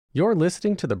You're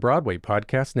listening to the Broadway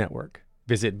Podcast Network.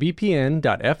 Visit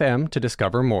bpn.fm to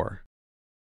discover more.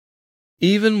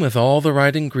 Even with all the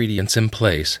right ingredients in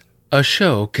place, a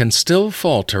show can still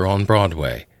falter on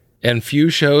Broadway, and few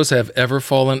shows have ever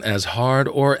fallen as hard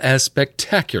or as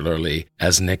spectacularly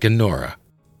as Nick and Nora,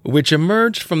 which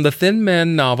emerged from the Thin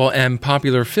Man novel and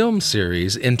popular film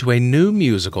series into a new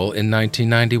musical in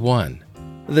 1991.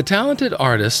 The talented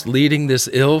artists leading this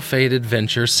ill-fated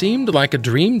venture seemed like a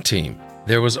dream team.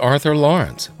 There was Arthur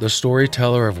Lawrence, the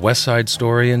storyteller of West Side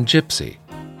Story and Gypsy,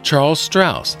 Charles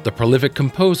Strauss, the prolific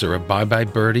composer of Bye Bye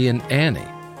Birdie and Annie,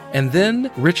 and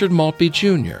then Richard Maltby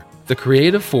Jr., the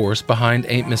creative force behind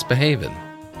Ain't Misbehavin'.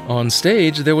 On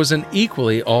stage, there was an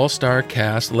equally all-star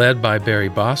cast led by Barry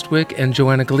Bostwick and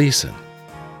Joanna Gleason.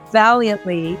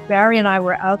 Valiantly, Barry and I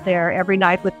were out there every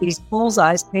night with these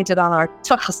bullseyes painted on our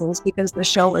tassels because the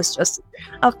show was just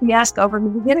a fiasco from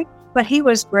the beginning. But he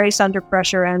was grace under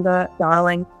pressure and a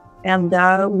darling. And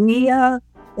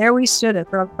there we stood at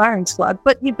the firing squad.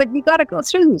 But you got to go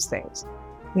through these things.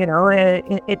 You know,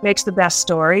 it makes the best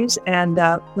stories. And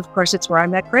of course, it's where I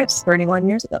met Chris 31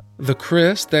 years ago. The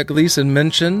Chris that Gleason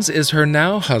mentions is her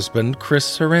now husband,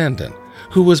 Chris Sarandon,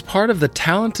 who was part of the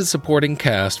talented supporting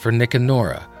cast for Nick and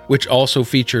Nora, which also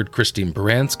featured Christine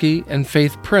Baranski and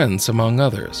Faith Prince, among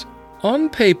others. On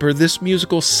paper, this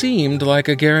musical seemed like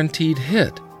a guaranteed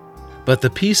hit, but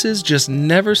the pieces just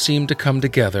never seemed to come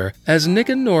together as Nick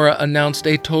and Nora announced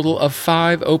a total of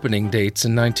 5 opening dates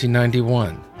in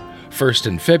 1991. First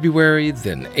in February,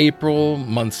 then April,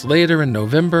 months later in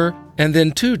November, and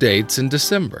then 2 dates in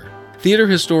December. Theater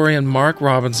historian Mark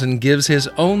Robinson gives his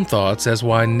own thoughts as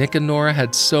why Nick and Nora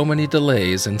had so many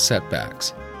delays and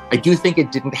setbacks. I do think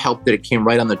it didn't help that it came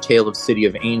right on the tail of City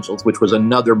of Angels, which was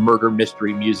another murder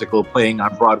mystery musical playing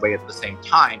on Broadway at the same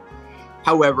time.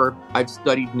 However, I've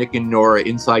studied Nick and Nora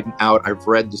inside and out. I've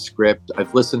read the script.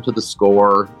 I've listened to the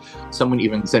score. Someone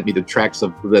even sent me the tracks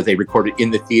that they recorded in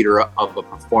the theater of a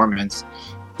performance.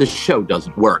 The show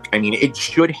doesn't work. I mean, it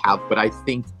should have, but I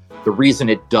think the reason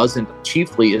it doesn't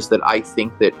chiefly is that I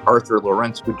think that Arthur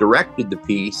Lawrence, who directed the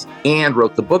piece and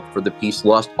wrote the book for the piece,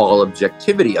 lost all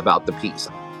objectivity about the piece.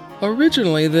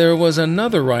 Originally, there was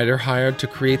another writer hired to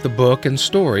create the book and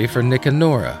story for Nick and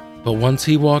Nora. But once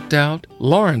he walked out,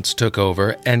 Lawrence took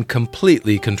over and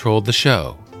completely controlled the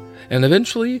show. And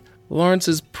eventually,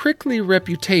 Lawrence's prickly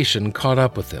reputation caught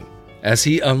up with him as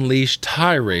he unleashed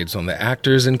tirades on the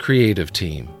actors and creative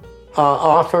team.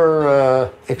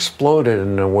 Arthur exploded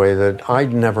in a way that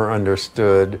I'd never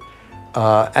understood.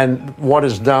 And what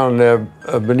is down there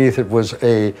beneath it was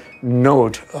a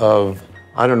note of,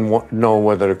 I don't know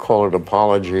whether to call it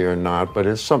apology or not, but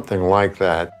it's something like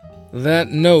that. That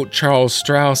note Charles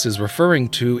Strauss is referring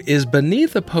to is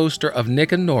beneath a poster of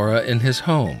Nick and Nora in his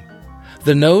home.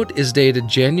 The note is dated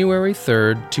January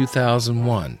 3rd,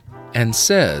 2001, and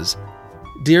says,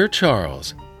 "Dear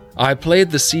Charles, I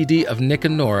played the CD of Nick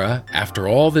and Nora after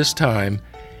all this time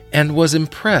and was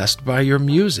impressed by your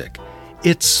music.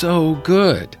 It's so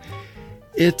good.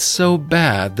 It's so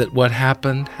bad that what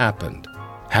happened, happened.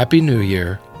 Happy New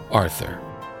Year, Arthur."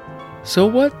 So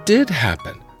what did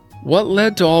happen? What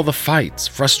led to all the fights,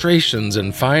 frustrations,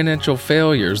 and financial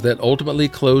failures that ultimately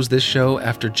closed this show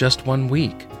after just 1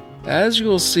 week? As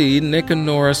you'll see, Nick and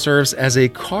Nora serves as a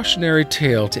cautionary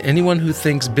tale to anyone who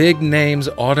thinks big names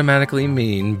automatically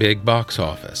mean big box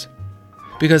office.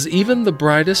 Because even the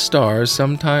brightest stars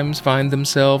sometimes find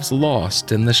themselves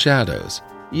lost in the shadows.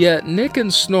 Yet Nick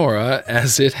and Snora,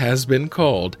 as it has been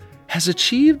called, has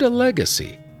achieved a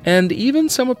legacy and even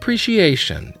some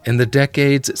appreciation in the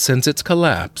decades since its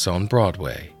collapse on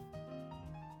Broadway.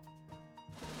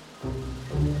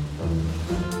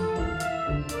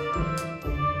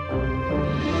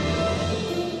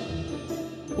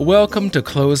 Welcome to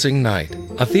Closing Night,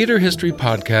 a theater history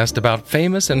podcast about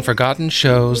famous and forgotten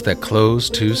shows that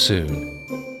closed too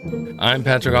soon. I'm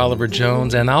Patrick Oliver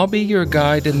Jones, and I'll be your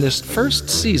guide in this first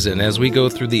season as we go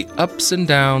through the ups and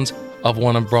downs of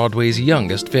one of Broadway's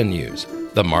youngest venues,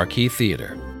 the Marquis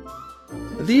Theater.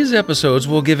 These episodes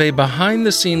will give a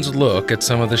behind-the-scenes look at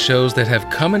some of the shows that have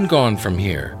come and gone from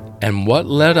here, and what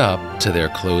led up to their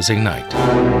closing night.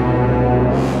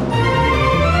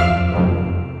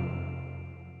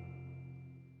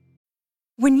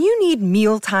 When you need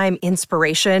mealtime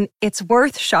inspiration, it's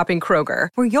worth shopping Kroger,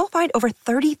 where you'll find over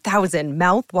 30,000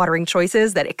 mouth-watering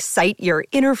choices that excite your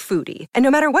inner foodie. And no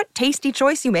matter what tasty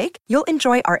choice you make, you'll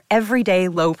enjoy our everyday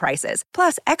low prices,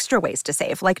 plus extra ways to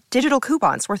save, like digital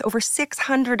coupons worth over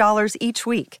 $600 each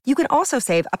week. You can also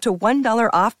save up to $1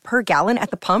 off per gallon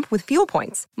at the pump with fuel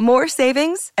points. More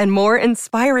savings and more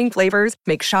inspiring flavors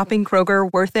make shopping Kroger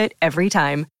worth it every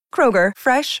time. Kroger,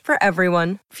 fresh for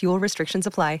everyone. Fuel restrictions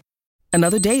apply.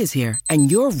 Another day is here,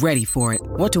 and you're ready for it.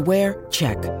 What to wear?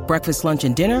 Check. Breakfast, lunch,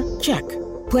 and dinner? Check.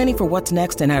 Planning for what's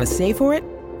next and how to save for it?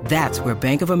 That's where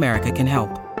Bank of America can help.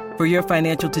 For your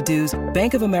financial to-dos,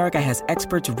 Bank of America has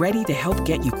experts ready to help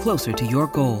get you closer to your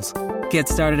goals. Get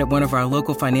started at one of our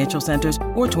local financial centers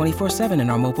or 24/7 in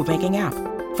our mobile banking app.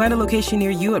 Find a location near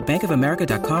you at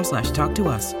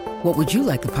bankofamerica.com/talktous. What would you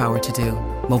like the power to do?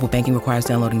 Mobile banking requires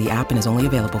downloading the app and is only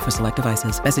available for select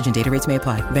devices. Message and data rates may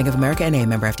apply. Bank of America N.A.,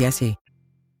 member FDIC.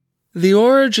 The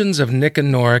origins of Nick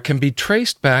and Nora can be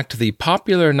traced back to the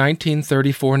popular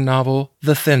 1934 novel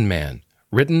The Thin Man,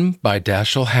 written by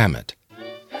Dashiell Hammett.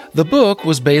 The book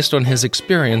was based on his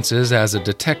experiences as a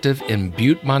detective in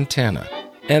Butte, Montana,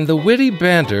 and the witty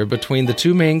banter between the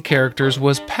two main characters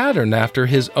was patterned after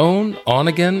his own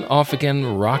on-again,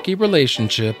 off-again rocky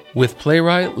relationship with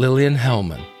playwright Lillian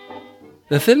Hellman.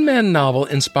 The Thin Man novel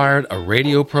inspired a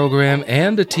radio program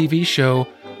and a TV show,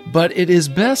 but it is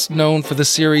best known for the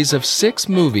series of 6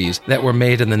 movies that were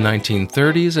made in the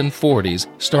 1930s and 40s,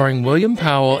 starring William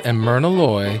Powell and Myrna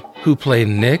Loy, who played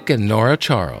Nick and Nora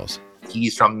Charles.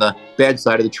 He's from the bad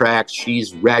side of the tracks.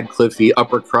 She's Radcliffe-y,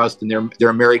 upper crust, and they're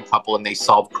a married couple, and they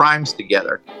solve crimes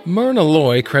together. Myrna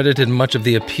Loy credited much of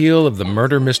the appeal of the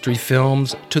murder mystery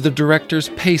films to the director's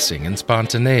pacing and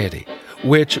spontaneity,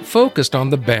 which focused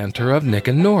on the banter of Nick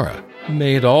and Nora,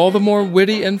 made all the more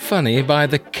witty and funny by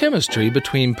the chemistry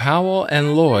between Powell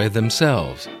and Loy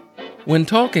themselves. When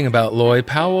talking about Loy,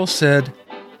 Powell said,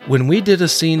 "When we did a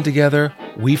scene together,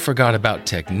 we forgot about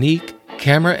technique,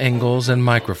 camera angles, and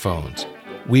microphones.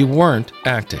 We weren't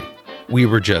acting. We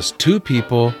were just two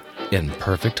people in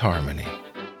perfect harmony."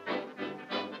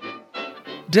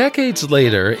 Decades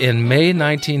later, in May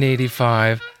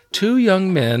 1985, 2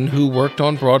 young men who worked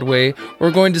on Broadway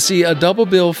were going to see a double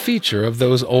bill feature of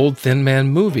those old Thin Man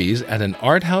movies at an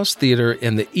art house theater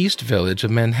in the East Village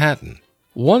of Manhattan.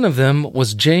 One of them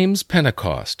was James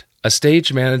Pentecost, a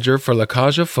stage manager for La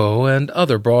Cage aux Folles and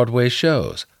other Broadway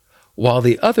shows, while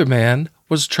the other man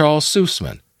was Charles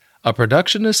Sussman, a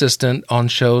production assistant on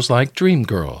shows like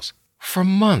Dreamgirls. For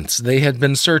months, they had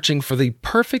been searching for the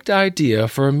perfect idea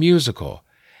for a musical,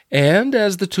 and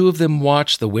as the two of them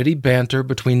watched the witty banter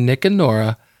between Nick and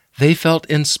Nora, they felt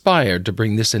inspired to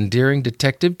bring this endearing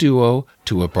detective duo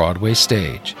to a Broadway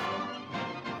stage.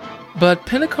 But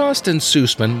Pentecost and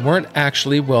Sussman weren't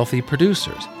actually wealthy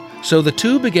producers, so the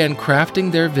two began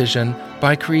crafting their vision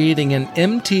by creating an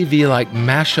MTV-like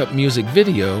mashup music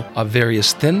video of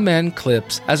various Thin Man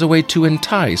clips as a way to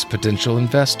entice potential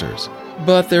investors.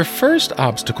 But their first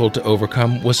obstacle to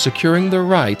overcome was securing the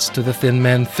rights to the Thin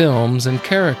Man films and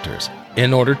characters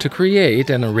in order to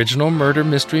create an original murder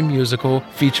mystery musical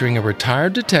featuring a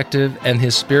retired detective and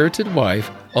his spirited wife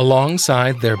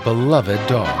alongside their beloved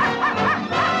dog.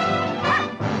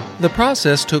 The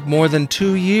process took more than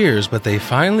 2 years, but they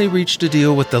finally reached a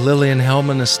deal with the Lillian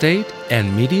Hellman estate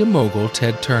and media mogul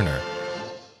Ted Turner.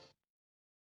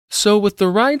 So with the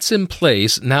rights in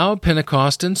place, now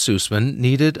Pentecost and Sussman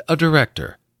needed a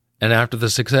director. And after the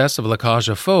success of La Cage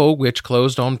aux Folles, which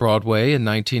closed on Broadway in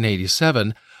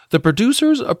 1987, the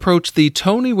producers approached the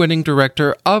Tony-winning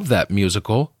director of that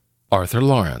musical, Arthur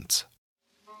Lawrence.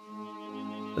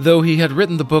 Though he had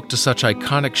written the book to such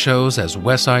iconic shows as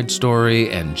West Side Story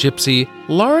and Gypsy,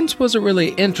 Lawrence wasn't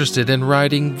really interested in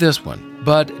writing this one,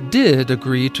 but did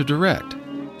agree to direct.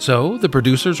 So the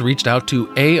producers reached out to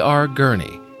A.R.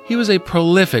 Gurney. He was a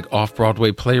prolific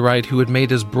off-Broadway playwright who had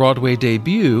made his Broadway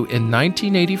debut in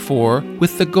 1984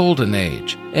 with The Golden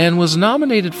Age and was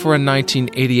nominated for a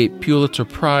 1988 Pulitzer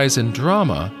Prize in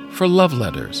Drama for Love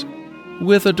Letters.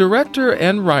 With a director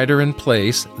and writer in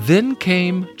place, then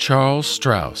came Charles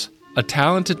Strouse, a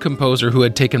talented composer who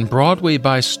had taken Broadway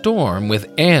by storm with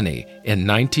Annie in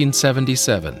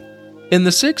 1977. In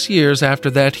the 6 years after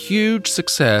that huge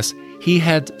success, he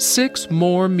had 6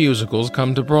 more musicals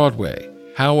come to Broadway.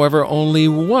 However, only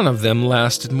one of them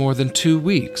lasted more than 2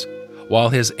 weeks, while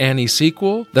his Annie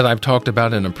sequel, that I've talked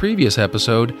about in a previous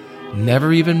episode,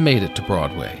 never even made it to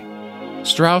Broadway.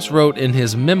 Strouse wrote in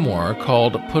his memoir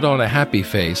called Put on a Happy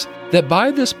Face that by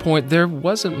this point there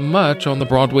wasn't much on the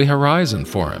Broadway horizon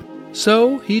for him.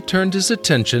 So he turned his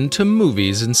attention to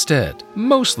movies instead,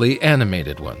 mostly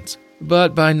animated ones.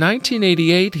 But by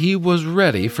 1988 he was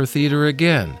ready for theater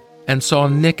again and saw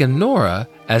Nick and Nora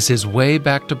as his way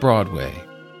back to Broadway.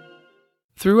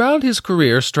 Throughout his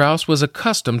career, Strouse was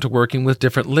accustomed to working with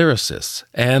different lyricists,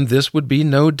 and this would be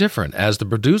no different as the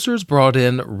producers brought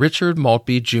in Richard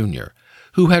Maltby Jr.,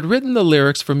 who had written the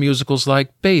lyrics for musicals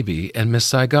like Baby and Miss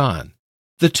Saigon.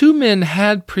 The two men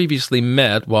had previously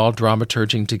met while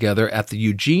dramaturging together at the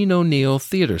Eugene O'Neill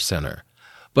Theater Center,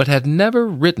 but had never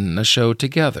written a show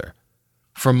together.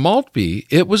 For Maltby,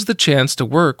 it was the chance to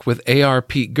work with A.R.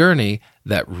 Pete Gurney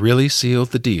that really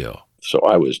sealed the deal. So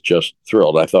I was just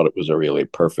thrilled. I thought it was a really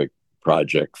perfect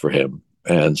project for him.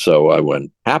 And so I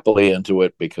went happily into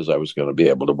it because I was going to be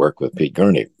able to work with Pete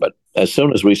Gurney. But as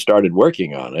soon as we started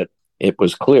working on it, it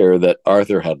was clear that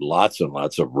Arthur had lots and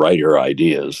lots of writer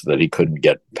ideas that he couldn't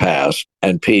get past.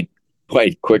 And Pete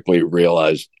quite quickly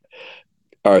realized,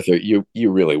 Arthur, you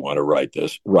really want to write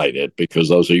this, write it, because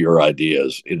those are your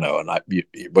ideas, and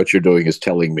what you're doing is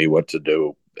telling me what to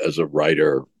do as a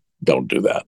writer. Don't do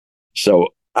that. So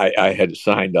I had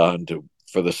signed on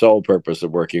for the sole purpose of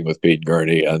working with Pete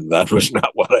Gurney, and that was not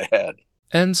what I had.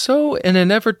 And so, in an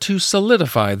effort to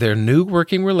solidify their new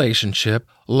working relationship,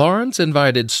 Lawrence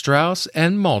invited Strauss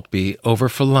and Maltby over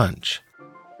for lunch.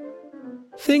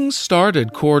 Things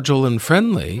started cordial and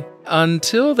friendly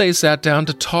until they sat down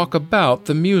to talk about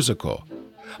the musical.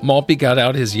 Maltby got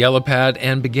out his yellow pad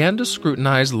and began to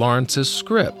scrutinize Lawrence's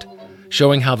script,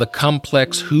 showing how the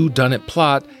complex whodunit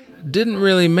plot didn't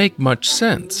really make much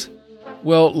sense.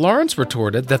 Well, Lawrence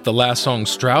retorted that the last song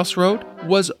Strauss wrote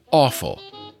was awful.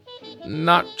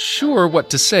 Not sure what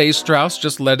to say, Strauss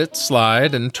just let it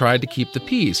slide and tried to keep the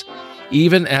peace,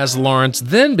 even as Lawrence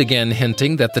then began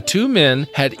hinting that the two men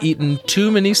had eaten too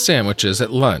many sandwiches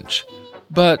at lunch.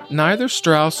 But neither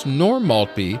Strauss nor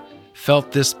Maltby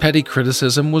felt this petty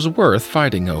criticism was worth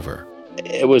fighting over.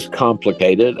 It was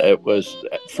complicated. It was,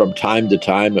 from time to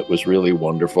time, it was really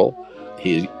wonderful.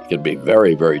 He can be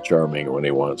very, very charming when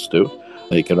he wants to.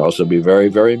 He can also be very,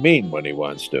 very mean when he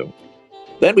wants to.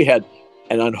 Then we had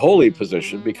an unholy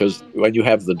position, because when you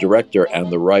have the director and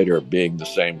the writer being the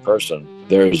same person,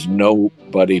 there's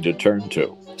nobody to turn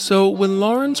to. So when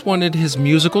Lawrence wanted his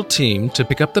musical team to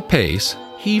pick up the pace,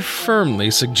 he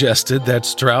firmly suggested that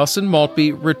Strauss and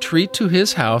Maltby retreat to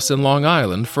his house in Long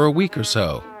Island for a week or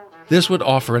so. This would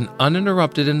offer an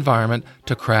uninterrupted environment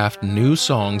to craft new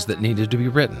songs that needed to be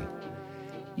written.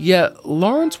 Yet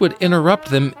Lawrence would interrupt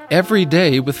them every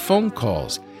day with phone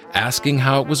calls, asking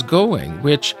how it was going,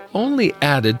 which only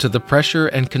added to the pressure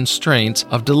and constraints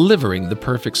of delivering the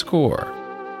perfect score.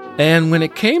 And when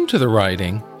it came to the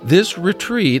writing, this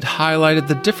retreat highlighted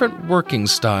the different working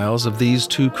styles of these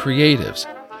two creatives.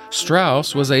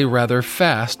 Strauss was a rather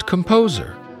fast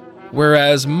composer,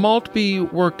 whereas Maltby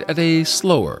worked at a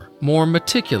slower, more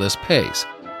meticulous pace,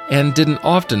 and didn't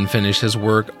often finish his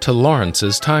work to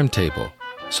Lawrence's timetable.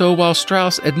 So while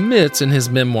Strauss admits in his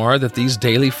memoir that these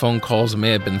daily phone calls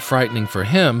may have been frightening for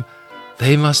him,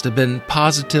 they must have been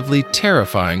positively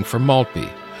terrifying for Maltby,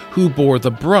 who bore the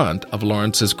brunt of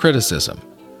Lawrence's criticism.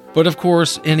 But of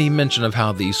course, any mention of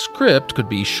how the script could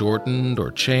be shortened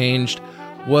or changed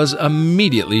was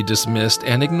immediately dismissed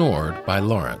and ignored by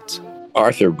Lawrence.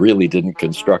 Arthur really didn't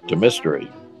construct a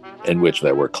mystery in which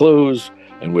there were clues,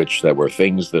 in which there were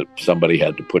things that somebody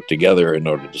had to put together in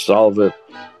order to solve it,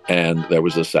 and there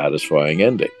was a satisfying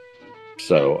ending.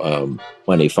 So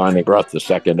when he finally brought the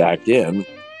second act in,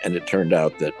 and it turned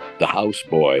out that the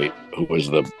houseboy, who was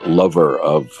the lover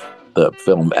of the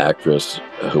film actress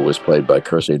who was played by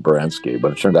Kirsty Baranski,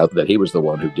 but it turned out that he was the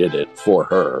one who did it for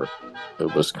her.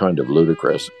 It was kind of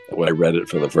ludicrous. When I read it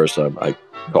for the first time, I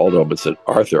called him and said,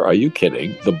 "Arthur, are you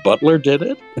kidding? The butler did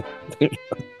it?"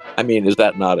 I mean, is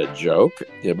that not a joke?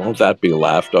 Won't that be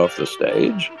laughed off the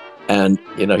stage? And,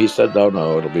 he said,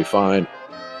 no, it'll be fine.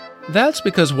 That's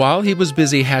because while he was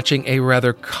busy hatching a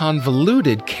rather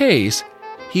convoluted case,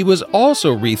 he was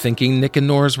also rethinking Nick and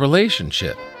Nora's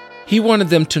relationship. He wanted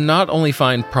them to not only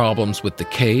find problems with the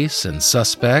case and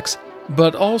suspects,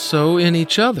 but also in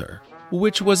each other,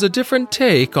 which was a different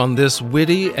take on this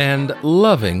witty and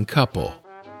loving couple.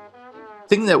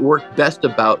 The thing that worked best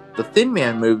about the Thin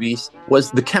Man movies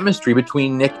was the chemistry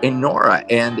between Nick and Nora.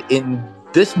 And in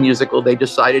this musical, they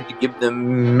decided to give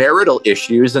them marital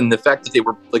issues, and the fact that they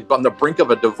were on the brink of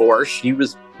a divorce. She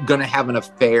was going to have an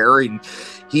affair, and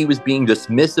he was being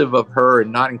dismissive of her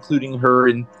and not including her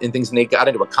in things, and they got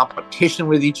into a competition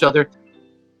with each other.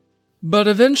 But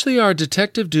eventually our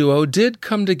detective duo did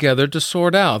come together to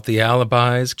sort out the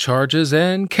alibis, charges,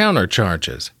 and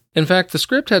countercharges. In fact, the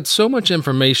script had so much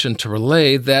information to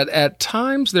relay that at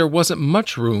times there wasn't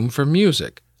much room for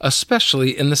music,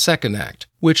 especially in the second act,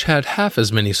 which had half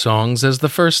as many songs as the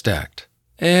first act.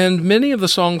 And many of the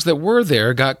songs that were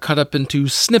there got cut up into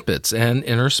snippets and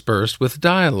interspersed with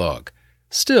dialogue.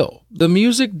 Still, the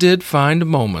music did find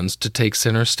moments to take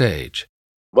center stage.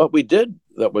 What we did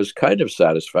that was kind of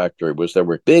satisfactory was there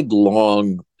were big,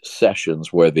 long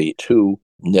sessions where the two,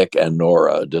 Nick and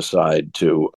Nora, decide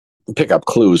to pick up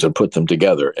clues and put them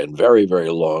together in very, very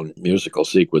long musical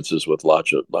sequences with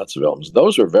lots of elements.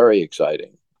 Those are very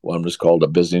exciting. One was called A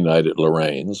Busy Night at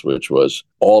Lorraine's, which was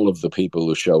all of the people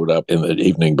who showed up in the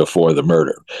evening before the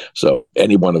murder. So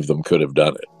any one of them could have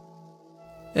done it.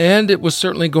 And it was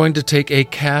certainly going to take a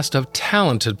cast of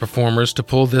talented performers to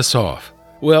pull this off.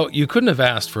 Well, you couldn't have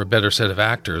asked for a better set of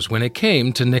actors when it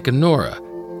came to Nick and Nora.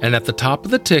 And at the top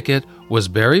of the ticket was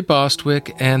Barry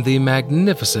Bostwick and the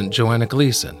magnificent Joanna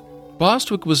Gleason.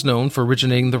 Bostwick was known for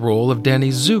originating the role of Danny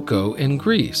Zuko in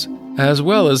Grease, as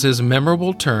well as his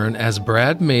memorable turn as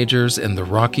Brad Majors in the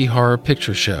Rocky Horror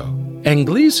Picture Show. And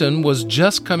Gleason was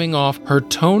just coming off her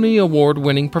Tony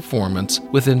Award-winning performance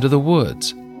with Into the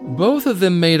Woods. Both of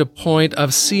them made a point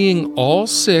of seeing all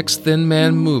 6 Thin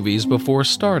Man movies before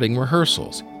starting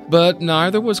rehearsals, but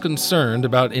neither was concerned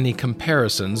about any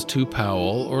comparisons to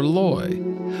Powell or Loy.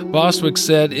 Bostwick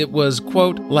said it was,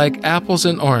 quote, like apples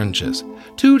and oranges,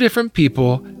 2 different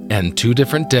people and 2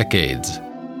 different decades.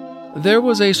 There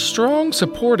was a strong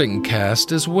supporting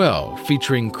cast as well,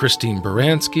 featuring Christine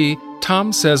Baranski,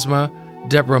 Tom Sesma,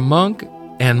 Deborah Monk,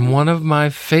 and one of my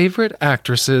favorite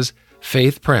actresses,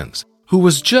 Faith Prince, who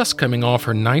was just coming off her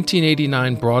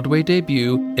 1989 Broadway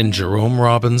debut in Jerome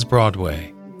Robbins'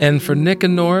 Broadway. And for Nick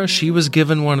and Nora, she was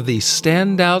given one of the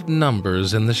standout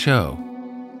numbers in the show.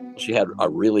 She had a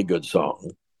really good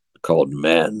song called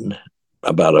Men,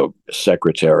 about a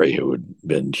secretary who had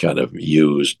been kind of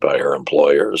used by her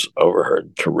employers over her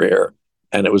career.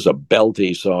 And it was a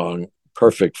belty song,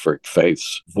 perfect for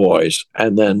Faith's voice.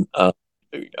 And then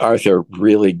Arthur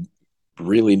really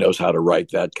knows how to write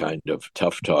that kind of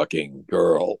tough-talking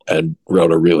girl, and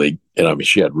wrote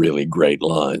she had really great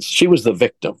lines. She was the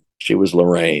victim. She was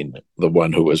Lorraine, the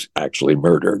one who was actually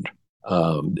murdered.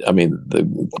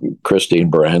 The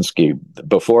Christine Baranski,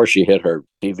 before she hit her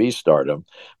TV stardom,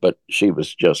 but she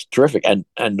was just terrific. And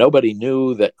nobody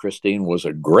knew that Christine was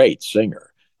a great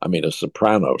singer. A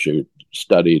soprano. She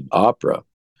studied opera.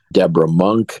 Deborah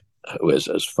Monk, who is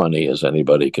as funny as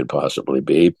anybody could possibly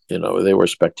be. They were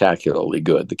spectacularly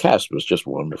good. The cast was just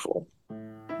wonderful.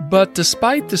 But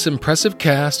despite this impressive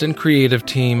cast and creative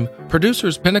team,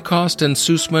 producers Pentecost and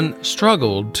Sussman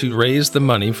struggled to raise the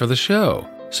money for the show.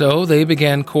 So they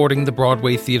began courting the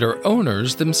Broadway theater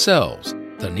owners themselves,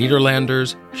 the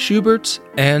Nederlanders, Schuberts,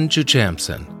 and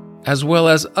Jujamson, as well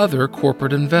as other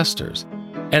corporate investors.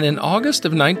 And in August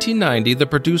of 1990, the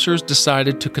producers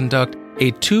decided to conduct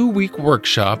a 2-week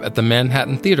workshop at the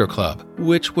Manhattan Theater Club,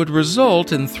 which would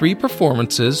result in 3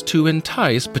 performances to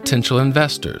entice potential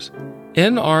investors.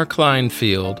 N.R.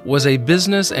 Kleinfield was a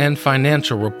business and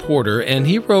financial reporter, and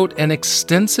he wrote an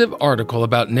extensive article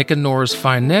about Nick and Nora's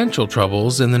financial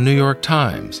troubles in the New York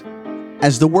Times.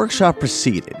 As the workshop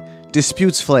proceeded,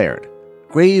 disputes flared.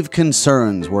 Grave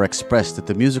concerns were expressed that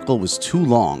the musical was too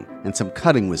long and some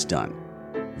cutting was done.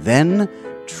 Then,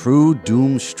 true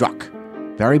doom struck.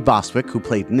 Barry Bostwick, who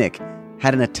played Nick,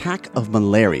 had an attack of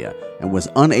malaria and was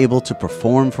unable to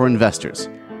perform for investors.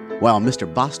 While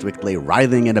Mr. Bostwick lay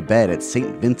writhing in a bed at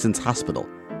St. Vincent's Hospital,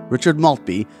 Richard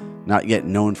Maltby, not yet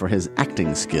known for his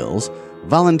acting skills,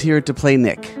 volunteered to play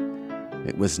Nick.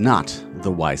 It was not the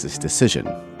wisest decision.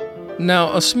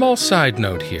 Now, a small side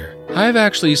note here. I've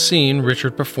actually seen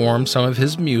Richard perform some of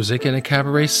his music in a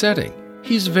cabaret setting.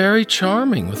 He's very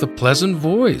charming with a pleasant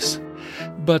voice.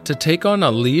 But to take on a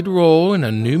lead role in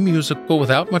a new musical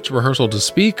without much rehearsal to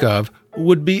speak of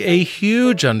would be a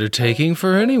huge undertaking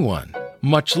for anyone,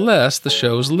 much less the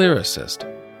show's lyricist.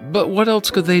 But what else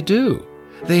could they do?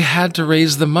 They had to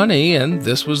raise the money, and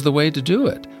this was the way to do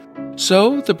it.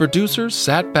 So the producers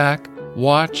sat back,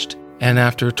 watched, and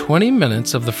after 20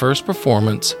 minutes of the first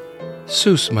performance,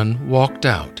 Sussman walked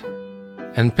out.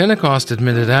 And Pentecost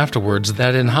admitted afterwards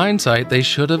that in hindsight they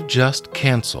should have just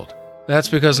canceled. That's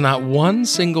because not one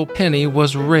single penny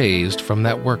was raised from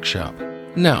that workshop.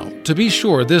 Now, to be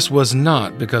sure, this was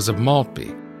not because of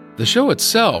Maltby. The show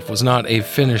itself was not a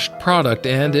finished product,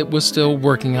 and it was still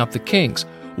working out the kinks,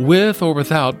 with or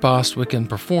without Bostwick in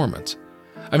performance.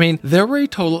 There were a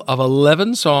total of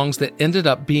 11 songs that ended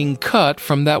up being cut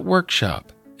from that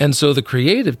workshop, and so the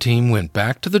creative team went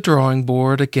back to the drawing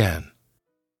board again.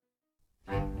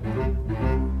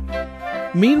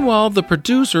 Meanwhile, the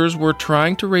producers were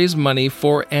trying to raise money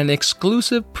for an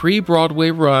exclusive pre-Broadway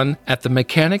run at the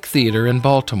Mechanic Theater in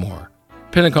Baltimore.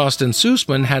 Pentecost and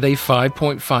Sussman had a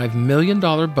 $5.5 million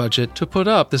budget to put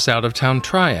up this out-of-town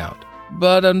tryout,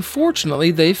 but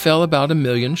unfortunately they fell about $1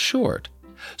 million short.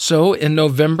 So in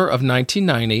November of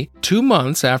 1990, 2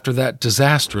 months after that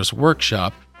disastrous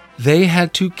workshop, they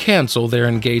had to cancel their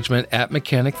engagement at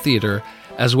Mechanic Theater,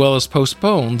 as well as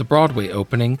postpone the Broadway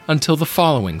opening until the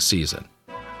following season.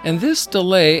 And this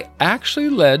delay actually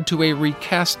led to a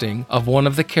recasting of one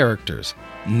of the characters,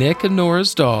 Nick and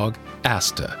Nora's dog,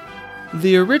 Asta.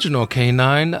 The original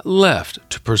K-9 left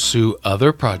to pursue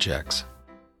other projects.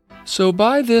 So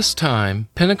by this time,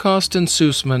 Pentecost and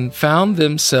Sussman found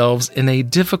themselves in a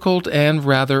difficult and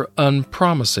rather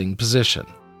unpromising position.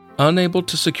 Unable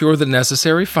to secure the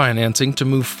necessary financing to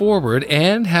move forward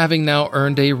and having now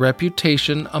earned a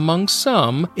reputation among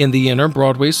some in the inner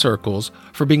Broadway circles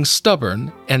for being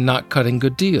stubborn and not cutting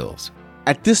good deals.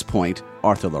 At this point,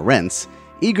 Arthur Lawrence,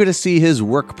 eager to see his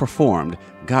work performed,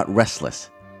 got restless.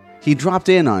 He dropped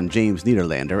in on James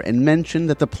Nederlander and mentioned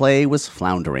that the play was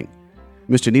floundering.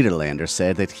 Mr. Nederlander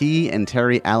said that he and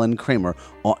Terry Allen Kramer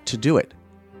ought to do it.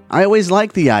 "I always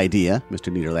liked the idea,"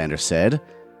 Mr. Nederlander said.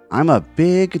 "I'm a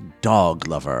big dog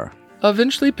lover."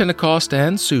 Eventually, Pentecost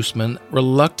and Sussman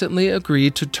reluctantly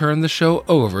agreed to turn the show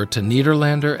over to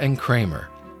Nederlander and Kramer.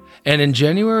 And in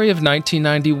January of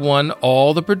 1991,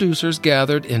 all the producers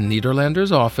gathered in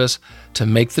Nederlander's office to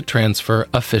make the transfer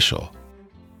official.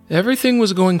 Everything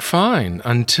was going fine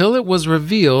until it was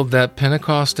revealed that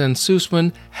Pentecost and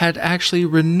Sussman had actually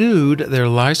renewed their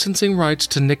licensing rights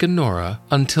to Nick and Nora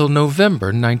until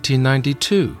November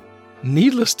 1992.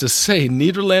 Needless to say,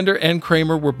 Nederlander and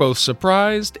Kramer were both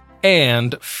surprised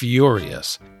and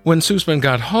furious. When Sussman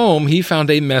got home, he found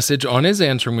a message on his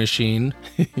answering machine.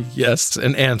 Yes,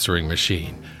 an answering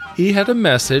machine. He had a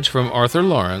message from Arthur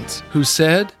Lawrence, who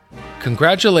said,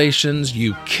 "Congratulations,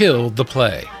 you killed the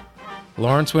play."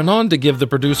 Lawrence went on to give the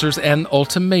producers an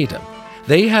ultimatum.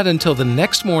 They had until the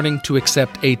next morning to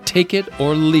accept a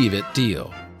take-it-or-leave-it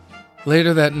deal.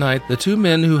 Later that night, the two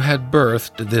men who had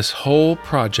birthed this whole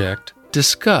project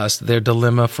discussed their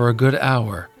dilemma for a good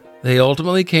hour. They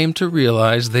ultimately came to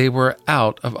realize they were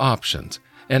out of options,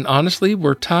 and honestly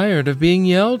were tired of being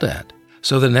yelled at.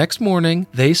 So the next morning,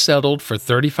 they settled for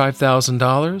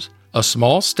 $35,000, a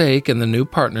small stake in the new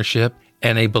partnership,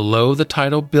 and a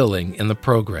below-the-title billing in the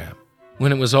program.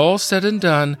 When it was all said and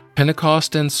done,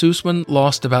 Pentecost and Sussman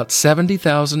lost about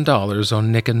 $70,000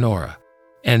 on Nick and Nora,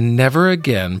 and never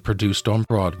again produced on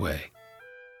Broadway.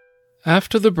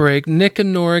 After the break, Nick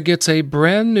and Nora gets a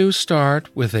brand new start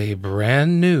with a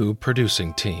brand new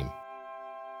producing team.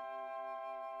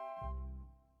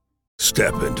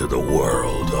 Step into the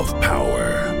world of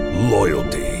power,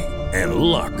 loyalty, and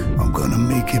luck. I'm gonna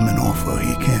make him an offer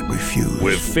he can't refuse.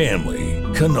 With family,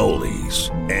 cannolis,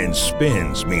 and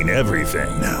spins mean everything.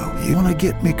 Now, you wanna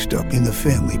get mixed up in the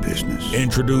family business.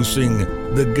 Introducing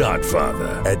The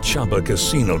Godfather at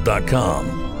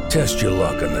ChumbaCasino.com. Test your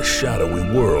luck in the shadowy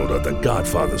world of The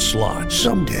Godfather slot.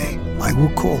 Someday, I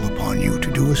will call upon you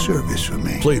to do a service for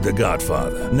me. Play The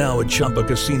Godfather, now at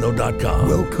ChumbaCasino.com.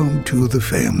 Welcome to the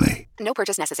family. No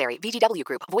purchase necessary. VGW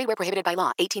Group. Void where prohibited by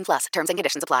law. 18+. Terms and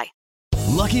conditions apply.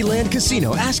 Lucky Land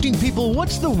Casino, asking people,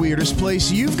 what's the weirdest place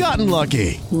you've gotten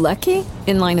lucky? Lucky?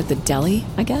 In line at the deli,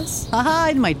 I guess? Aha,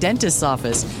 in my dentist's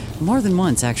office. More than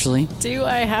once, actually. Do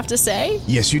I have to say?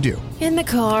 Yes, you do. In the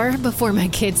car before my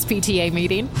kids' PTA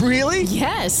meeting. Really?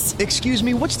 Yes. Excuse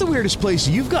me, what's the weirdest place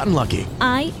you've gotten lucky?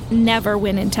 I never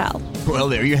win and tell. Well,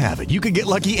 there you have it. You can get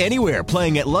lucky anywhere,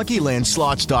 playing at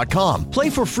LuckyLandSlots.com.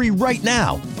 Play for free right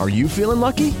now. Are you feeling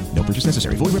lucky? No purchase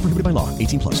necessary. Void where prohibited by law.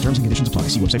 18+. Terms and conditions apply.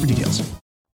 See website for details.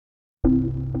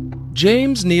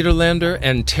 James Nederlander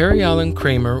and Terry Allen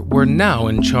Kramer were now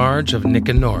in charge of Nick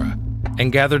and Nora,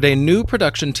 and gathered a new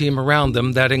production team around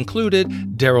them that included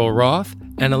Daryl Roth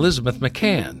and Elizabeth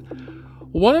McCann.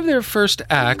 One of their first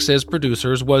acts as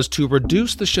producers was to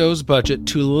reduce the show's budget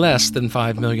to less than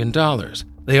 $5 million.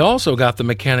 They also got the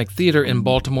Mechanic Theater in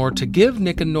Baltimore to give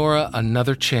Nick and Nora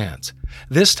another chance,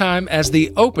 this time as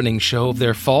the opening show of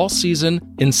their fall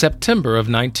season in September of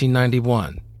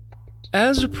 1991.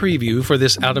 As a preview for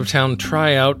this out-of-town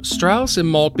tryout, Strauss and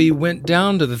Maltby went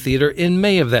down to the theater in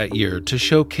May of that year to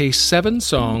showcase 7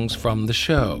 songs from the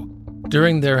show.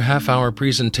 During their half-hour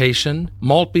presentation,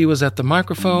 Maltby was at the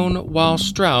microphone while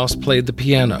Strauss played the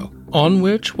piano, on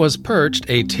which was perched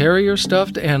a terrier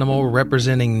stuffed animal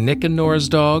representing Nick and Nora's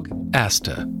dog,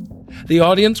 Asta. The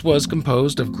audience was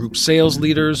composed of group sales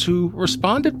leaders who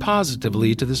responded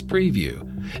positively to this preview,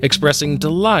 expressing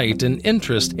delight and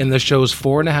interest in the show's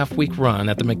 4.5-week run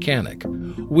at the Mechanic,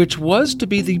 which was to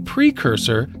be the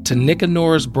precursor to Nick and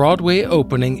Nora's Broadway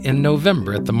opening in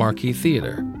November at the Marquis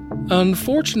Theater.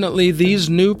 Unfortunately, these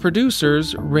new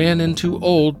producers ran into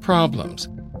old problems,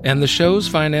 and the show's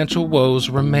financial woes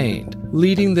remained,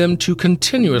 leading them to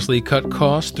continuously cut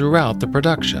costs throughout the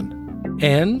production.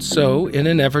 And so, in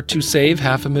an effort to save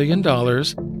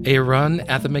 $500,000, a run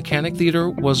at the Mechanic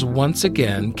Theater was once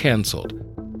again canceled,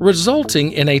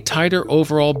 resulting in a tighter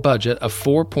overall budget of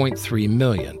 $4.3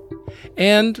 million.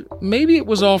 And maybe it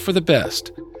was all for the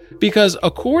best. Because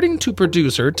according to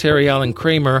producer Terry Allen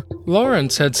Kramer,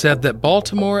 Lawrence had said that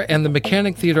Baltimore and the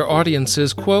Mechanic Theater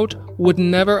audiences, quote, would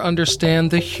never understand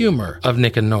the humor of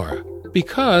Nick and Nora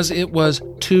because it was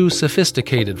too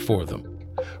sophisticated for them.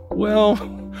 Well,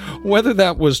 whether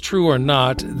that was true or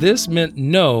not, this meant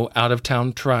no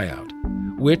out-of-town tryout,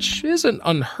 which isn't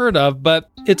unheard of,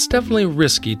 but it's definitely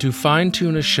risky to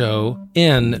fine-tune a show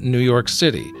in New York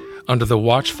City under the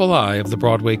watchful eye of the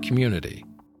Broadway community.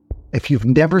 If you've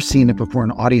never seen it before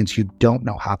an audience, you don't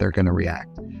know how they're going to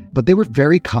react. But they were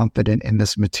very confident in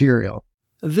this material.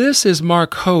 This is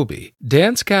Mark Hobie,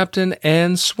 dance captain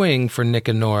and swing for Nick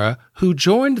and Nora, who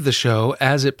joined the show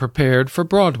as it prepared for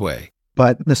Broadway.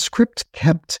 But the script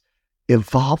kept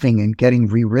evolving and getting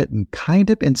rewritten, kind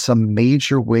of in some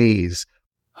major ways.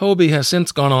 Hobie has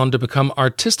since gone on to become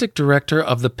artistic director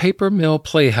of the Paper Mill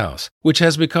Playhouse, which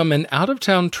has become an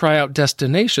out-of-town tryout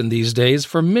destination these days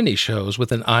for many shows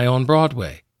with an eye on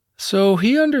Broadway. So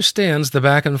he understands the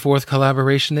back-and-forth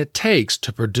collaboration it takes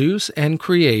to produce and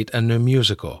create a new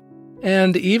musical.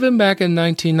 And even back in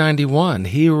 1991,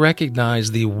 he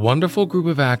recognized the wonderful group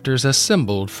of actors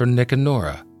assembled for Nick and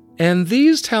Nora. And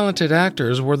these talented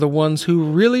actors were the ones who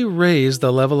really raised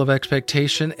the level of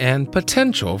expectation and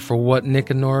potential for what Nick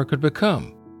and Nora could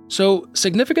become. So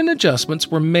significant adjustments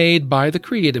were made by the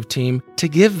creative team to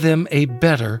give them a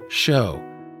better show.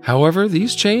 However,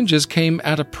 these changes came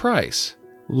at a price,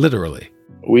 literally.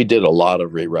 We did a lot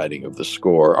of rewriting of the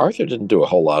score. Arthur didn't do a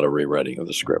whole lot of rewriting of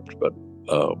the script, but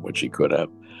which he could have.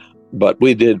 But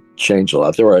we did change a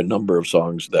lot. There were a number of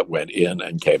songs that went in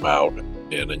and came out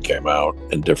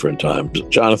in different times.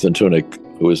 Jonathan Tunick,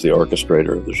 who is the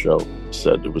orchestrator of the show,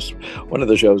 said it was one of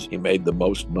the shows he made the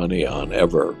most money on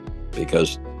ever,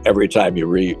 because every time you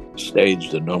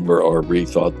restaged a number or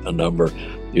rethought a number,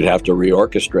 you'd have to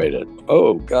reorchestrate it.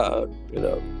 Oh, God,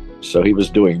 So he was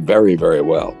doing very, very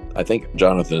well. I think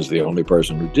Jonathan is the only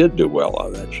person who did do well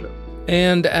on that show.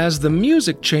 And as the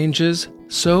music changes,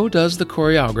 so does the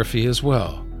choreography as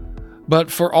well. But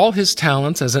for all his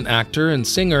talents as an actor and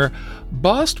singer,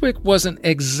 Bostwick wasn't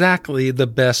exactly the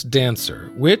best dancer,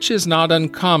 which is not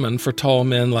uncommon for tall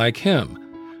men like him.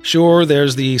 Sure,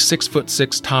 there's the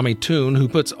 6'6" Tommy Tune who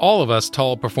puts all of us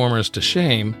tall performers to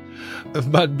shame,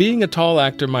 but being a tall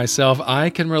actor myself, I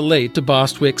can relate to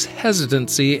Bostwick's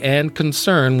hesitancy and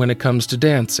concern when it comes to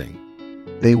dancing.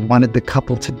 They wanted the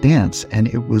couple to dance, and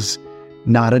it was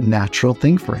not a natural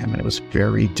thing for him, and it was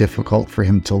very difficult for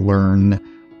him to learn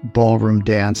ballroom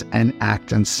dance and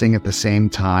act and sing at the same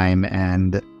time.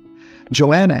 And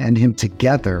Joanna and him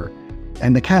together,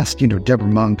 and the cast, Deborah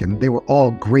Monk, and they were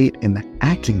all great in the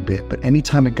acting bit, but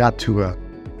anytime it got to a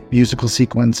musical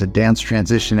sequence, a dance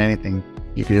transition, anything,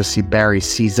 you could just see Barry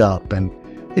seize up, and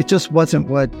it just wasn't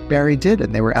what Barry did,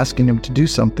 and they were asking him to do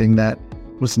something that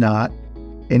was not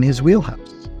in his wheelhouse.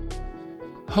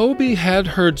 Hobie had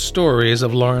heard stories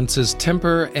of Lawrence's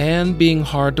temper and being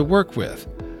hard to work with,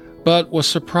 but was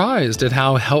surprised at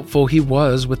how helpful he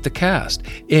was with the cast,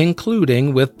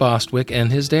 including with Bostwick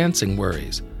and his dancing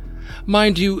worries.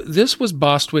 Mind you, this was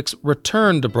Bostwick's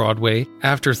return to Broadway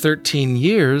after 13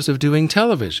 years of doing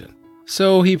television,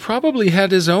 so he probably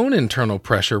had his own internal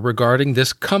pressure regarding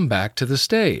this comeback to the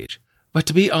stage. But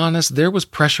to be honest, there was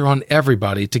pressure on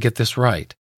everybody to get this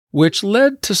right, which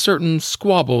led to certain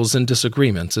squabbles and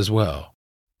disagreements as well.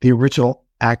 The original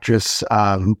actress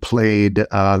who played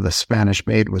the Spanish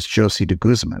maid was Josie de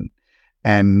Guzman,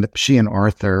 and she and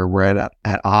Arthur were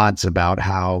at odds about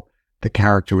how the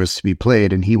character was to be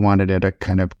played, and he wanted it a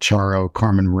kind of Charo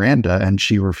Carmen Miranda, and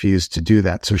she refused to do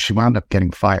that, so she wound up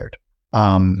getting fired.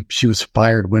 She was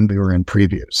fired when we were in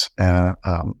previews,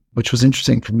 which was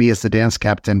interesting for me as the dance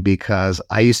captain, because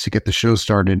I used to get the show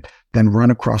started, then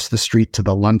run across the street to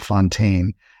the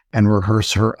Lunt-Fontaine and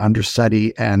rehearse her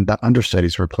understudy and the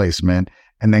understudy's replacement,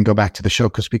 and then go back to the show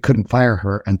because we couldn't fire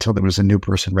her until there was a new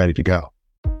person ready to go.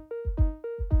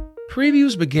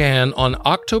 Previews began on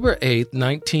October 8,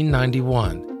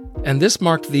 1991, and this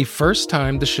marked the first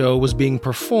time the show was being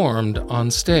performed on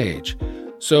stage.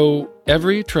 So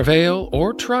every travail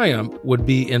or triumph would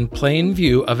be in plain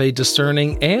view of a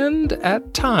discerning and,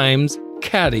 at times,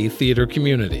 catty theater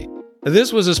community.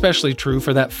 This was especially true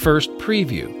for that first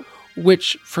preview,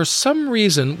 which for some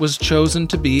reason was chosen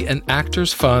to be an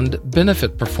Actors Fund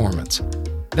benefit performance.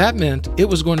 That meant it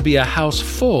was going to be a house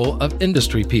full of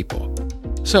industry people.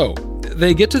 So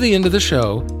they get to the end of the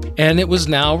show, and it was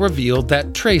now revealed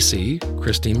that Tracy,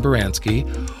 Christine Baranski,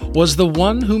 was the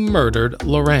one who murdered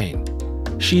Lorraine.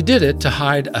 She did it to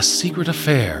hide a secret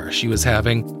affair she was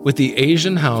having with the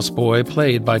Asian houseboy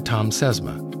played by Tom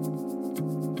Sesma.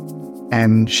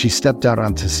 And she stepped out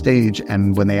onto stage,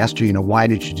 and when they asked her, why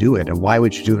did you do it? And why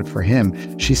would you do it for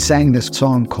him? She sang this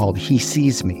song called He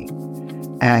Sees Me.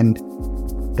 And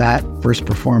that first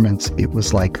performance, it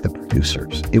was like the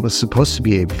producers. It was supposed to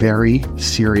be a very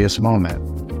serious moment.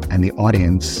 And the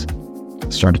audience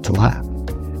started to laugh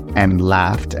and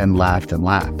laughed and laughed and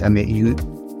laughed. And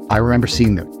I remember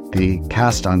seeing the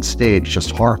cast on stage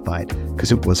just horrified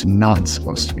because it was not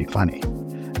supposed to be funny.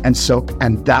 And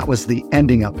that was the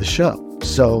ending of the show.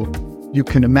 So you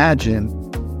can imagine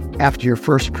after your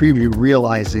first preview,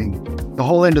 realizing the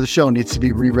whole end of the show needs to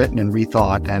be rewritten and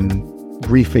rethought and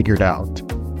refigured out.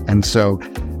 And so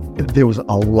there was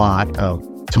a lot of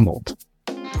tumult.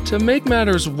 To make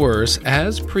matters worse,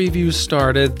 as previews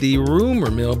started, the rumor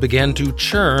mill began to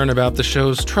churn about the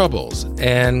show's troubles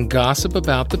and gossip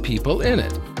about the people in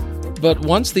it. But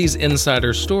once these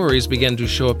insider stories began to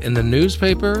show up in the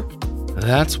newspaper,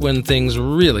 that's when things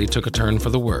really took a turn for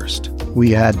the worst.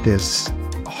 We had this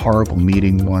horrible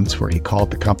meeting once where he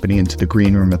called the company into the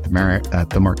green room at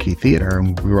the Marquis Theater,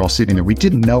 and we were all sitting there. We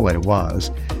didn't know what it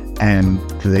was. And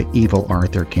the evil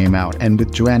Arthur came out. And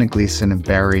with Joanna Gleason and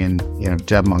Barry and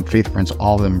Deb among Faith Prince,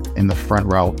 all of them in the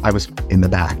front row, I was in the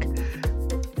back.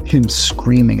 Him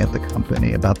screaming at the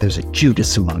company about there's a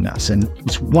Judas among us, and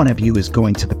one of you is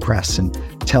going to the press and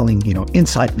telling,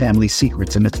 inside family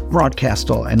secrets, and it's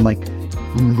broadcast all, and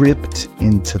ripped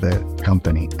into the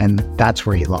company. And that's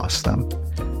where he lost them.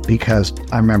 Because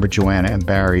I remember Joanna and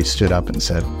Barry stood up and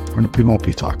said, we won't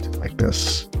be talked to like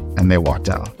this. And they walked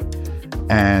out.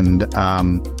 And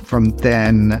from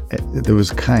then, there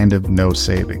was kind of no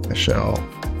saving the show.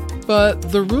 But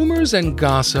the rumors and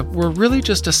gossip were really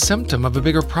just a symptom of a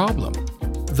bigger problem.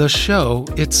 The show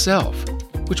itself,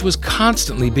 which was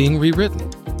constantly being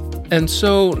rewritten. And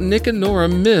so Nick and Nora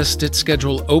missed its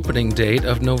scheduled opening date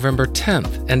of November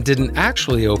 10th and didn't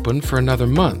actually open for another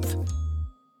month.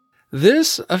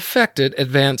 This affected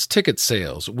advance ticket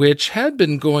sales, which had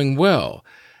been going well,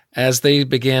 as they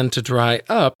began to dry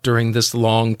up during this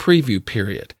long preview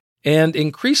period. And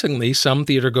increasingly, some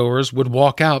theatergoers would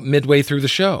walk out midway through the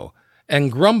show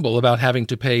and grumble about having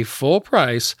to pay full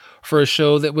price for a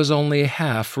show that was only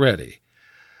half ready.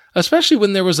 Especially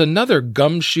when there was another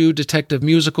gumshoe detective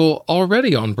musical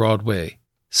already on Broadway,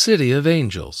 City of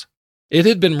Angels. It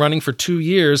had been running for 2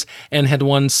 years and had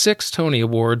won 6 Tony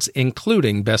Awards,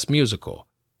 including Best Musical.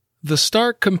 The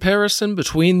stark comparison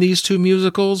between these two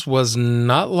musicals was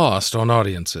not lost on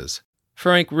audiences.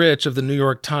 Frank Rich of the New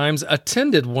York Times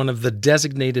attended one of the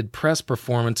designated press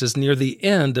performances near the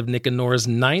end of Nick and Nora's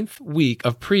 9th week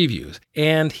of previews,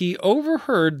 and he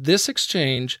overheard this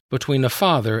exchange between a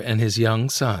father and his young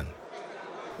son.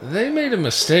 They made a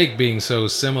mistake being so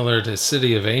similar to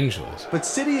City of Angels. But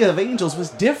City of Angels was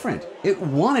different. It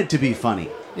wanted to be funny.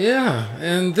 Yeah,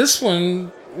 and this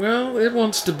one, well, it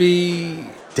wants to be...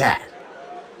 Dad,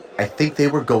 I think they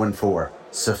were going for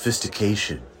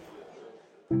sophistication.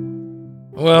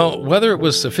 Well, whether it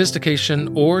was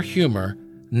sophistication or humor,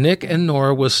 Nick and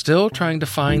Nora was still trying to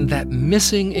find that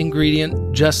missing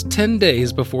ingredient just 10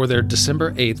 days before their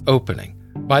December 8th opening.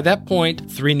 By that point,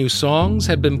 3 new songs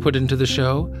had been put into the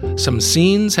show, some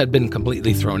scenes had been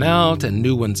completely thrown out and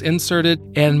new ones inserted,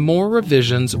 and more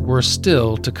revisions were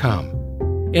still to come.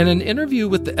 In an interview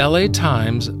with the LA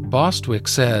Times, Bostwick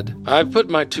said, "I've put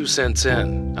my 2 cents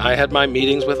in. I had my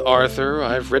meetings with Arthur,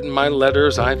 I've written my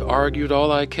letters, I've argued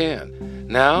all I can.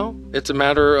 Now, it's a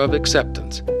matter of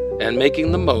acceptance and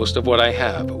making the most of what I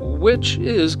have, which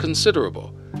is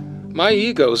considerable. My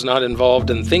ego's not involved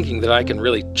in thinking that I can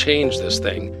really change this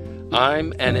thing.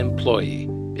 I'm an employee.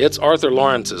 It's Arthur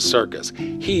Lawrence's circus.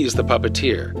 He's the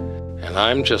puppeteer, and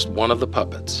I'm just one of the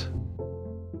puppets."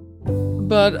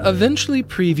 But eventually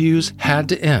previews had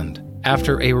to end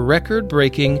after a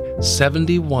record-breaking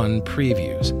 71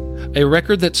 previews, a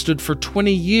record that stood for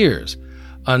 20 years,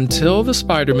 until the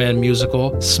Spider-Man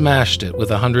musical smashed it with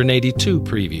 182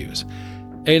 previews,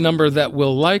 a number that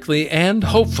will likely and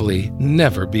hopefully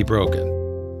never be broken.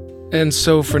 And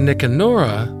so for Nick and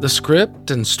Nora, the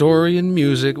script and story and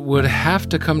music would have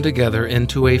to come together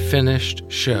into a finished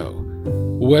show,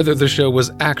 whether the show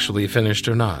was actually finished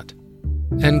or not.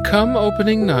 And come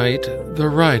opening night, the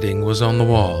writing was on the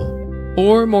wall,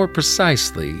 or more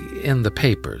precisely, in the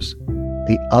papers.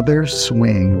 The other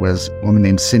swing was a woman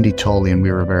named Cindy Tolley, and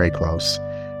we were very close.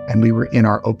 And we were in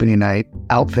our opening night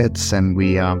outfits, and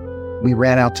we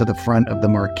ran out to the front of the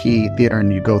Marquis Theater,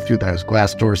 and you go through those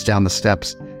glass doors down the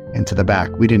steps into the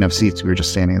back. We didn't have seats. We were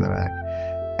just standing in the back.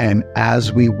 And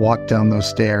as we walked down those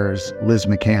stairs, Liz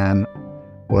McCann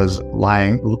was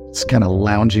lying, kind of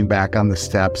lounging back on the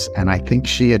steps. And I think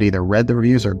she had either read the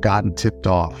reviews or gotten tipped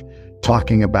off,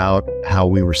 talking about how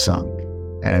we were sunk.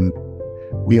 And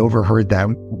we overheard that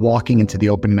walking into the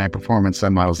opening night performance,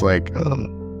 and I was like,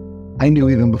 I knew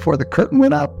even before the curtain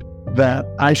went up that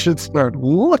I should start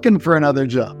looking for another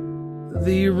job.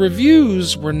 The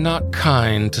reviews were not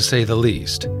kind, to say the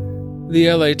least. The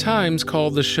LA Times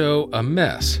called the show a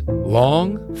mess,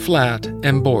 long, flat,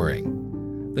 and boring.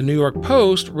 The New York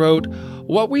Post wrote,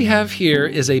 "What we have here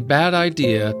is a bad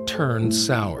idea turned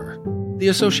sour." The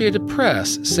Associated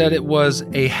Press said it was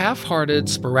a half-hearted,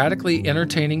 sporadically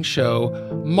entertaining show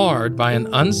marred by an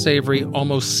unsavory,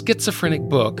 almost schizophrenic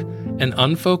book, an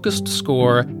unfocused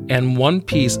score, and one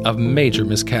piece of major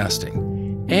miscasting.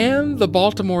 And the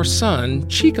Baltimore Sun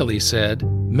cheekily said,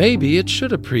 maybe it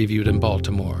should have previewed in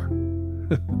Baltimore.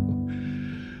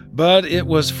 But it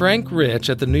was Frank Rich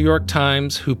at the New York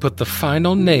Times who put the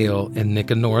final nail in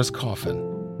Nick and Nora's coffin.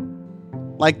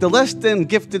 Like the less than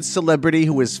gifted celebrity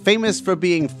who is famous for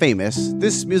being famous,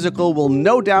 this musical will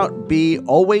no doubt be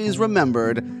always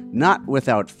remembered, not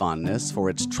without fondness for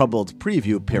its troubled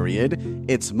preview period,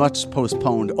 its much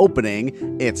postponed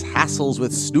opening, its hassles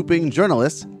with snooping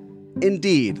journalists.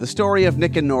 Indeed, the story of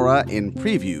Nick and Nora in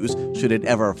previews, should it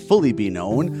ever fully be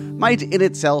known, might in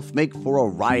itself make for a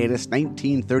riotous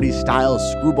 1930s-style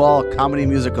screwball comedy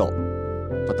musical.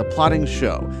 But the plotting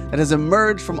show that has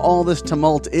emerged from all this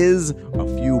tumult is,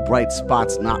 a few bright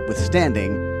spots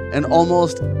notwithstanding, an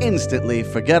almost instantly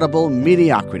forgettable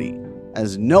mediocrity,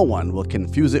 as no one will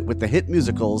confuse it with the hit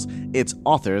musicals its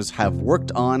authors have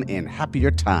worked on in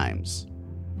happier times.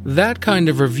 That kind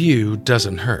of review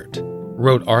doesn't hurt,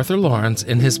 wrote Arthur Lawrence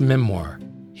in his memoir.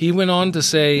 He went on to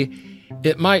say,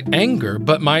 "It might anger,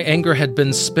 but my anger had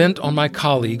been spent on my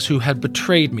colleagues who had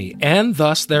betrayed me, and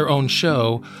thus their own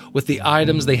show, with the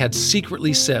items they had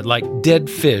secretly said, like dead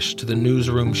fish to the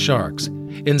newsroom sharks.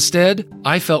 Instead,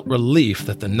 I felt relief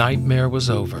that the nightmare was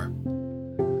over."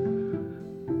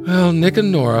 Well, Nick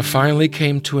and Nora finally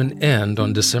came to an end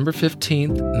on December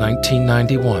 15th,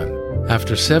 1991,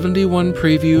 after 71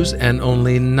 previews and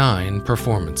only 9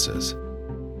 performances.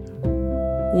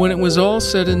 When it was all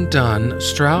said and done,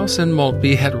 Strauss and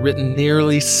Maltby had written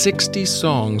nearly 60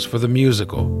 songs for the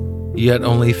musical, yet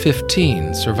only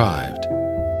 15 survived.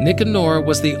 Nick and Nora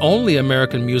was the only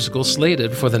American musical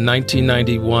slated for the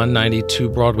 1991-92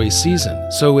 Broadway season,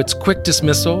 so its quick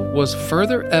dismissal was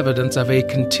further evidence of a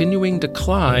continuing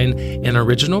decline in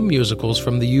original musicals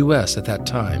from the U.S. at that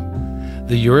time.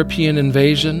 The European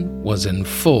invasion was in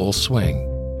full swing.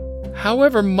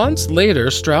 However, months later,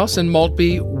 Strauss and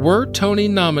Maltby were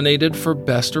Tony-nominated for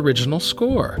Best Original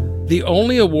Score, the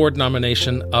only award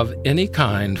nomination of any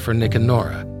kind for Nick and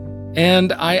Nora.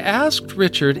 And I asked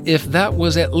Richard if that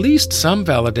was at least some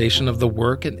validation of the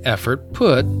work and effort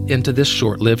put into this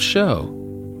short-lived show.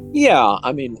 Yeah,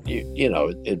 I mean, you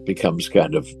know, it becomes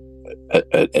kind of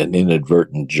an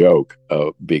inadvertent joke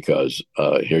because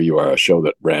here you are, a show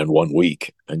that ran 1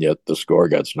 week, and yet the score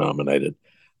gets nominated.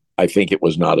 I think it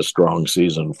was not a strong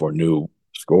season for new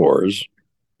scores,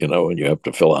 you know, and you have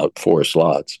to fill out 4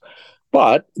 slots.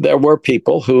 But there were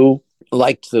people who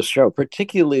liked the show,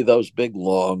 particularly those big,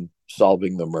 long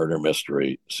solving the murder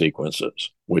mystery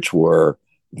sequences, which were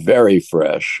very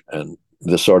fresh and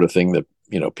the sort of thing that,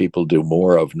 you know, people do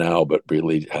more of now, but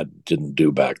really didn't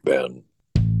do back then.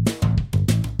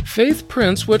 Faith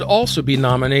Prince would also be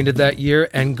nominated that year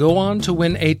and go on to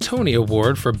win a Tony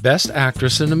Award for Best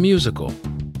Actress in a Musical.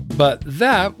 But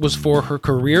that was for her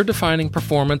career-defining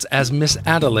performance as Miss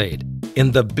Adelaide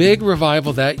in the big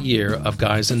revival that year of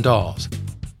Guys and Dolls.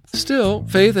 Still,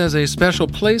 Faith has a special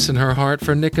place in her heart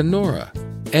for Nick and Nora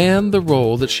and the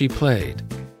role that she played.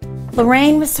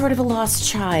 Lorraine was sort of a lost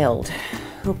child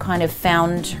who kind of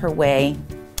found her way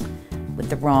with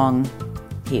the wrong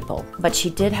people. But she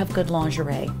did have good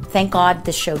lingerie. Thank God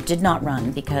the show did not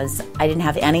run because I didn't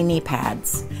have any knee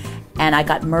pads. And I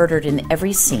got murdered in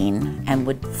every scene and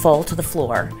would fall to the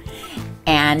floor.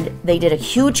 And they did a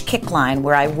huge kick line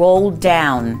where I rolled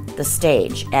down the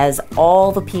stage as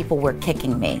all the people were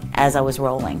kicking me as I was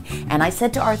rolling. And I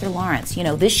said to Arthur Lawrence, you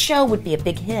know, this show would be a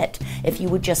big hit if you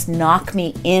would just knock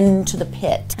me into the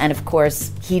pit. And of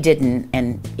course, he didn't,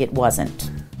 and it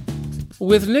wasn't.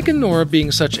 With Nick and Nora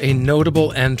being such a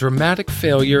notable and dramatic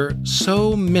failure,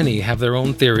 so many have their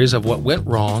own theories of what went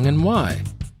wrong and why.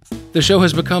 The show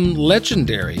has become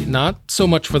legendary, not so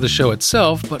much for the show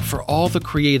itself, but for all the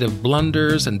creative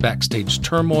blunders and backstage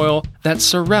turmoil that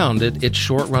surrounded its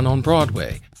short run on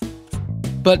Broadway.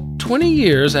 But 20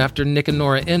 years after Nick and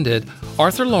Nora ended,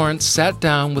 Arthur Lawrence sat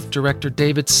down with director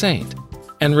David Saint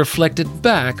and reflected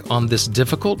back on this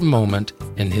difficult moment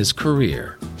in his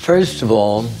career. First of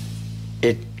all,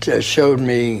 it showed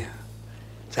me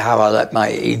how I let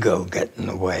my ego get in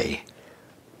the way.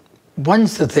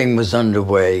 Once the thing was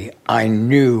underway, I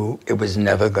knew it was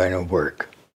never going to work.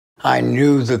 I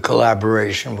knew the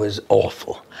collaboration was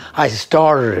awful. I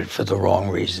started it for the wrong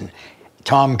reason.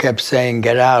 Tom kept saying,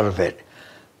 get out of it.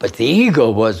 But the ego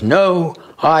was, no,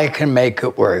 I can make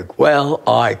it work. Well,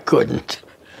 I couldn't.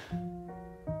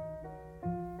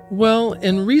 Well,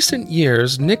 in recent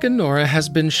years, Nick and Nora has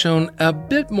been shown a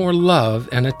bit more love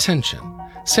and attention.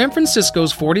 San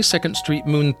Francisco's 42nd Street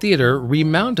Moon Theater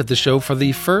remounted the show for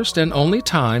the first and only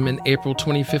time in April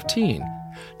 2015.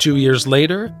 2 years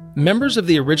later, members of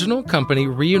the original company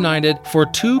reunited for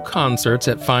 2 concerts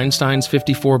at Feinstein's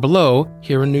 54 Below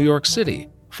here in New York City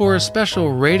for a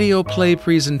special radio play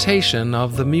presentation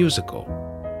of the musical.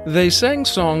 They sang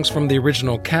songs from the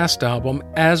original cast album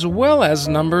as well as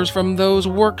numbers from those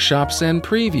workshops and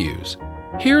previews.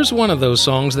 Here's one of those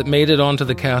songs that made it onto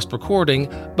the cast recording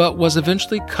but was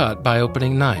eventually cut by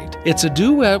opening night. It's a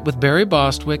duet with Barry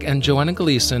Bostwick and Joanna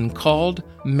Gleason called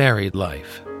Married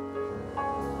Life.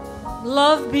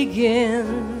 Love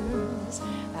begins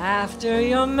after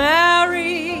you're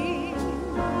married.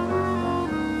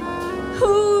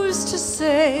 Who's to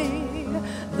say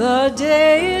the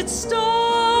day it starts?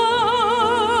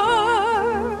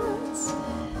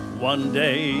 One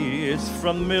day it's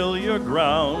familiar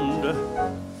ground.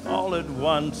 All at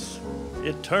once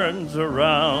it turns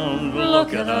around.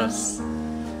 Look at us,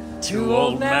 2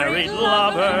 old married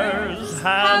lovers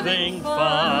having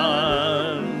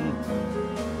fun.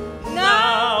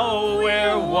 Now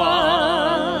we're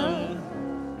one.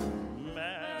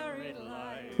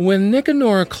 When Nick and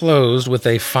Nora closed with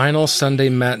a final Sunday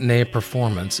matinee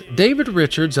performance, David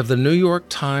Richards of the New York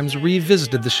Times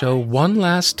revisited the show one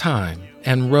last time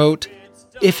and wrote,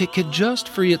 "If it could just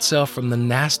free itself from the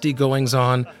nasty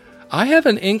goings-on, I have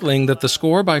an inkling that the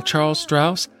score by Charles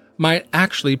Strauss might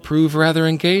actually prove rather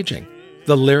engaging.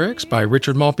 The lyrics by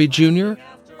Richard Maltby Jr.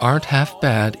 aren't half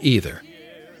bad either."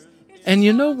 And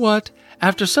you know what?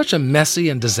 After such a messy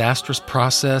and disastrous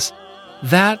process,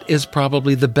 that is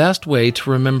probably the best way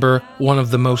to remember one of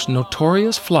the most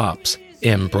notorious flops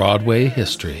in Broadway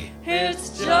history.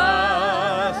 It's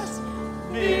just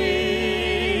begun.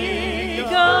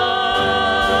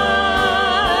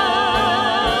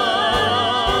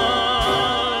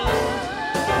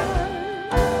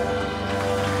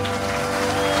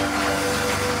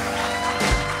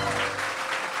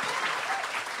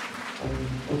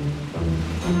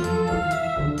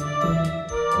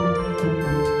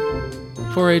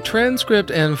 For a transcript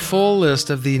and full list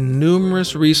of the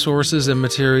numerous resources and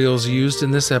materials used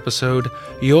in this episode,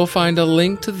 you'll find a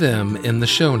link to them in the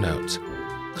show notes.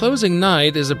 Closing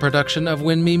Night is a production of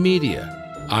Winme Media.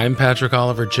 I'm Patrick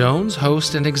Oliver Jones,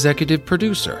 host and executive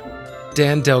producer.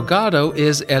 Dan Delgado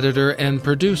is editor and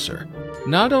producer,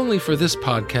 not only for this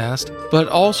podcast, but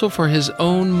also for his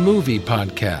own movie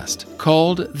podcast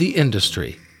called The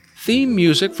Industry. Theme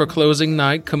music for Closing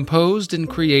Night composed and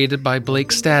created by Blake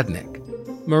Stadnick.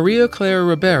 Maria Claire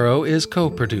Ribeiro is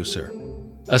co-producer.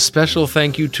 A special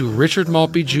thank you to Richard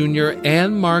Maltby Jr.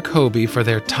 and Mark Hobie for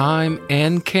their time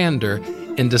and candor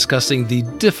in discussing the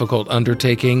difficult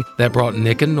undertaking that brought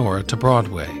Nick and Nora to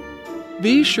Broadway.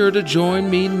 Be sure to join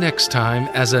me next time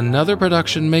as another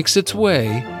production makes its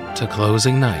way to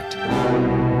Closing Night.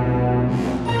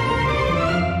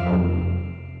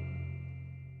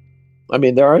 I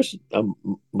mean, there is a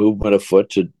movement afoot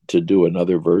to do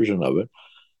another version of it.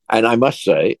 And I must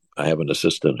say, I have an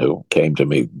assistant who came to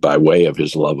me by way of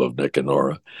his love of Nick and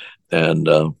Nora. And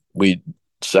we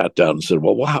sat down and said,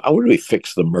 well, how would we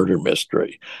fix the murder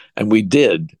mystery? And we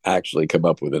did actually come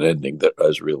up with an ending that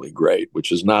was really great,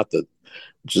 which is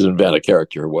invent a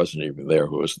character who wasn't even there,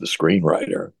 who was the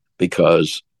screenwriter,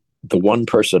 because the one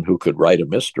person who could write a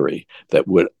mystery that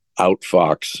would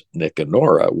outfox Nick and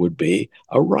Nora would be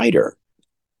a writer.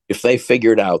 If they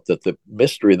figured out that the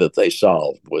mystery that they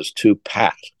solved was too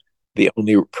pat, the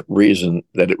only reason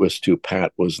that it was too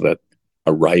pat was that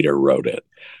a writer wrote it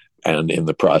and in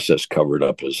the process covered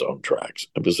up his own tracks.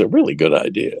 It was a really good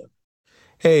idea.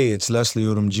 Hey, it's Leslie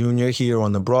Odom Jr. here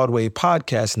on the Broadway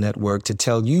Podcast Network to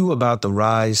tell you about the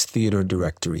Rise Theater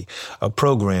Directory, a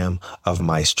program of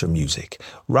Maestro Music.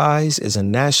 Rise is a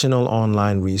national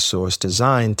online resource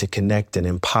designed to connect and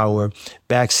empower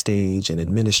backstage and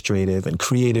administrative and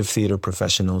creative theater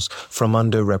professionals from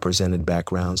underrepresented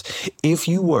backgrounds. If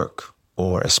you work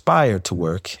or aspire to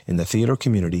work in the theater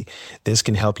community, this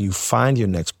can help you find your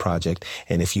next project.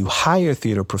 And if you hire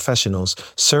theater professionals,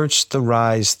 search the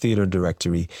Rise Theater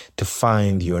Directory to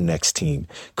find your next team.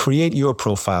 Create your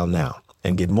profile now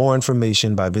and get more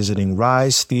information by visiting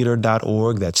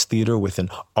risetheater.org. That's theater with an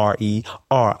RERISETHEATRE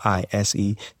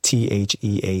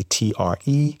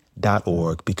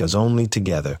chumbaCasino.org, because only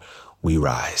together we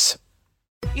rise.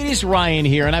 It is Ryan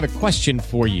here, and I have a question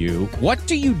for you. What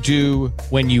do you do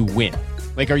when you win?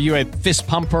 Like, are you a fist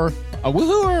pumper, a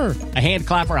woohooer, a hand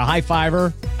clapper, a high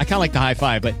fiver? I kind of like the high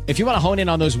five, but if you want to hone in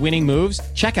on those winning moves,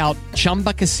 check out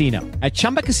Chumba Casino. At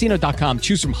ChumbaCasino.com,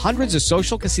 choose from hundreds of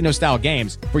social casino-style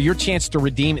games for your chance to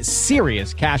redeem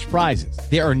serious cash prizes.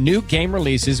 There are new game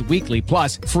releases weekly,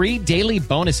 plus free daily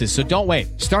bonuses, so don't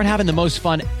wait. Start having the most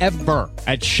fun ever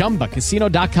at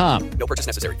ChumbaCasino.com. No purchase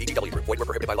necessary. VGW Group. Void where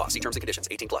prohibited by law. See terms and conditions.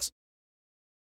 18+.